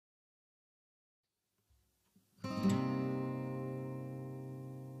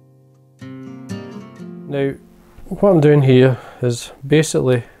Now, what I'm doing here is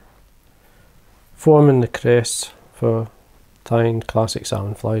basically forming the crests for tying classic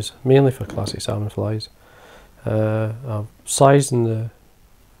salmon flies, mainly for classic salmon flies. I'm sizing the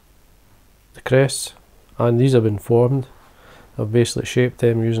crests, and these have been formed. I've basically shaped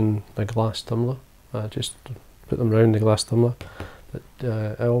them using a glass tumbler. I just put them around the glass tumbler.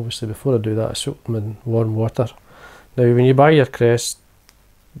 But obviously before I do that, I soak them in warm water. Now when you buy your crest,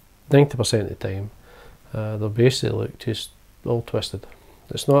 90% of the time, they'll basically look just all twisted.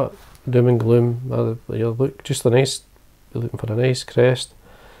 It's not doom and gloom. You'll look just you're looking for a nice crest.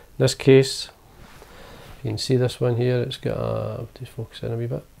 In this case, you can see this one here, it's got a, just focus in a wee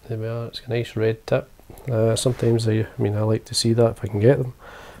bit, there we are, it's got a nice red tip. Sometimes I like to see that if I can get them,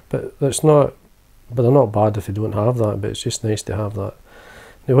 but they're not bad if you don't have that, but it's just nice to have that.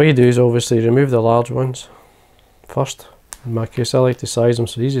 Now what you do is obviously remove the large ones first. In my case I like to size them,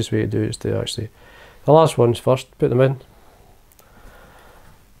 so the easiest way to do it is to actually, the large ones first, put them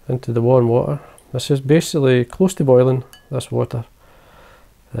into the warm water. This is basically close to boiling, this water.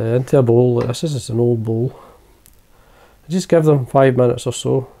 Into a bowl. This is an old bowl. Just give them 5 minutes or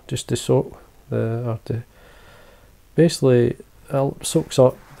so just to soak, basically it soaks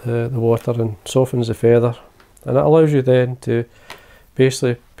up the water and softens the feather, and it allows you then to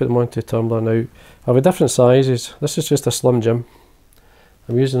basically put them onto a tumbler. Now I have different sizes. This is just a Slim Jim.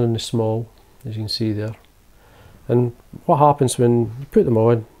 I'm using in the small, as you can see there. And what happens when you put them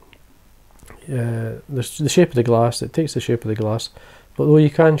on, the shape of the glass, it takes the shape of the glass, but though you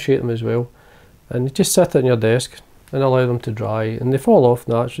can shape them as well, and you just sit it on your desk and allow them to dry, and they fall off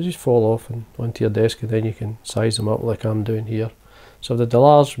naturally, just fall off and onto your desk, and then you can size them up like I'm doing here. So the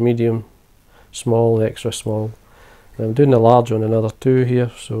large, medium, small, extra small, and I'm doing the large on another two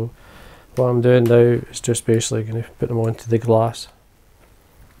here. So what I'm doing now is just basically going to put them onto the glass.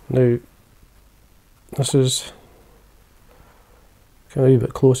 Now this is kind of a wee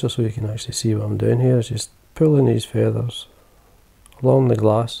bit closer so you can actually see what I'm doing here. Is just pulling these feathers along the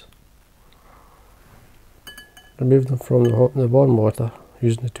glass, remove them from the warm water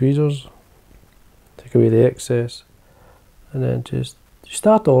using the tweezers, take away the excess, and then just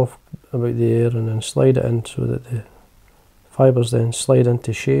start off about the air and then slide it in so that the fibres then slide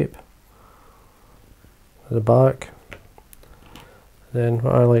into shape at the back. Then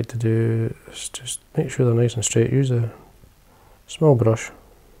what I like to do is just make sure they're nice and straight. Use a small brush.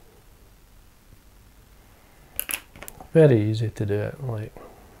 Very easy to do it. Like,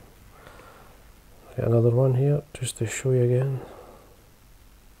 get another one here just to show you again.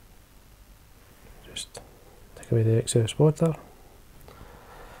 Just take away the excess water.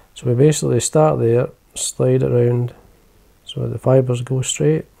 So we basically start there, slide it around so that the fibres go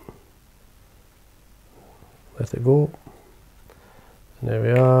straight. Let it go. And there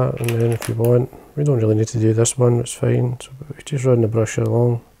we are. And then if you want, we don't really need to do this one, it's fine. So we just run the brush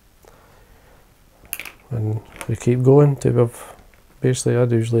along. And we keep going to basically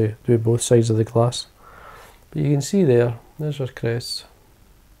I'd usually do both sides of the glass. But you can see there's our crests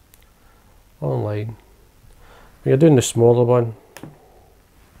online. When you're doing the smaller one,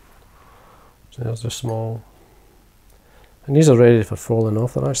 so there's the small. And these are ready for falling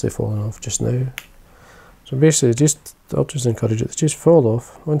off. They're actually falling off just now. So basically I'll just encourage it to just fall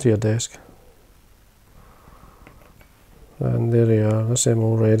off onto your desk. And there you are, that's them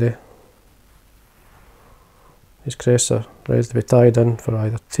all ready. These crests are ready to be tied in for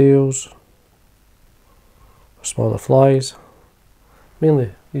either tails or smaller flies.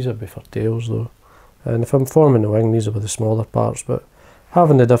 Mainly these would be for tails though. And if I'm forming the wing, these will be the smaller parts, but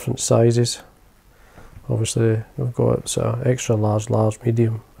having the different sizes, obviously we've got sort of extra large,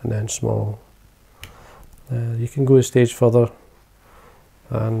 medium and then small. You can go a stage further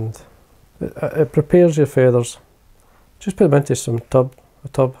and it prepares your feathers. Just put them into a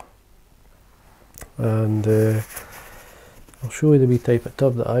tub, and I'll show you the wee type of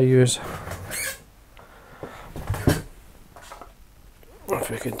tub that I use.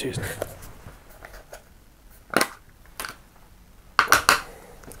 If we can just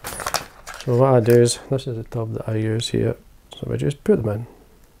so what I do is, this is the tub that I use here, so we just put them in.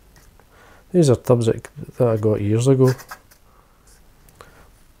 These are tubs that I got years ago.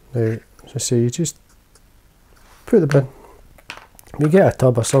 Now, as I say, you just put them in. You get a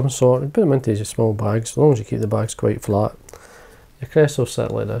tub of some sort and put them into small bags, as long as you keep the bags quite flat. Your crests will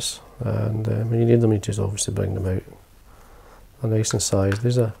sit like this, and when you need them you just obviously bring them out. They're nice and sized.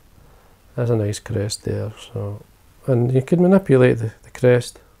 There's a nice crest there, so, and you can manipulate the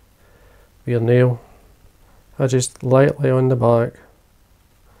crest with your nail. I just lightly on the back,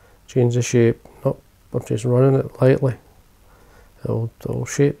 change the shape. I'm just running it lightly. It'll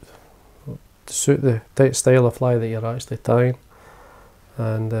shape to suit the type style of fly that you're actually tying,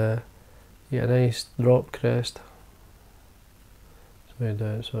 and you get a nice drop crest.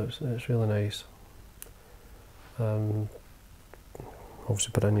 So it's really nice.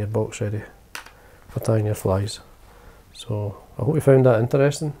 Obviously put in your box ready for tying your flies. So I hope you found that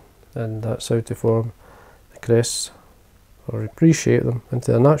interesting, and that's how to form the crests, or reshape them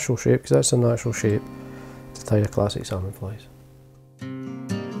into a natural shape, because that's a natural shape to tie your classic salmon flies.